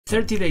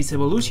30 days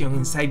evolution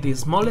inside the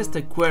smallest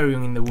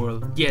aquarium in the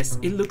world. Yes,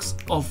 it looks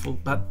awful,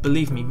 but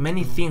believe me,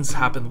 many things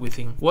happened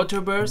within.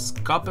 Water birds,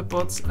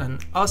 copepods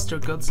and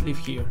ostracods live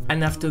here.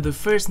 And after the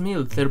first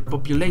meal, their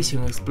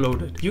population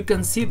exploded. You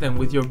can see them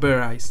with your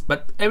bare eyes,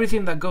 but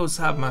everything that goes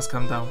up must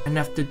come down. And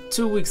after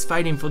 2 weeks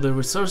fighting for the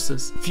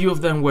resources, few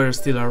of them were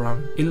still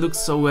around. It looked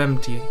so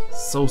empty,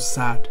 so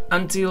sad.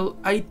 Until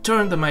I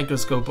turned the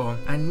microscope on.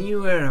 A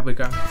new era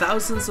began.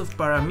 Thousands of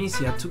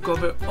paramecia took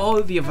over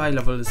all the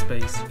available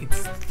space.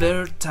 It's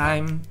their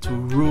time to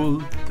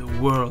rule the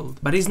world.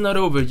 But it's not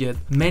over yet.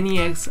 Many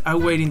eggs are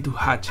waiting to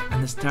hatch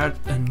and start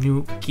a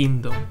new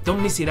kingdom.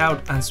 Don't miss it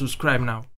out and subscribe now.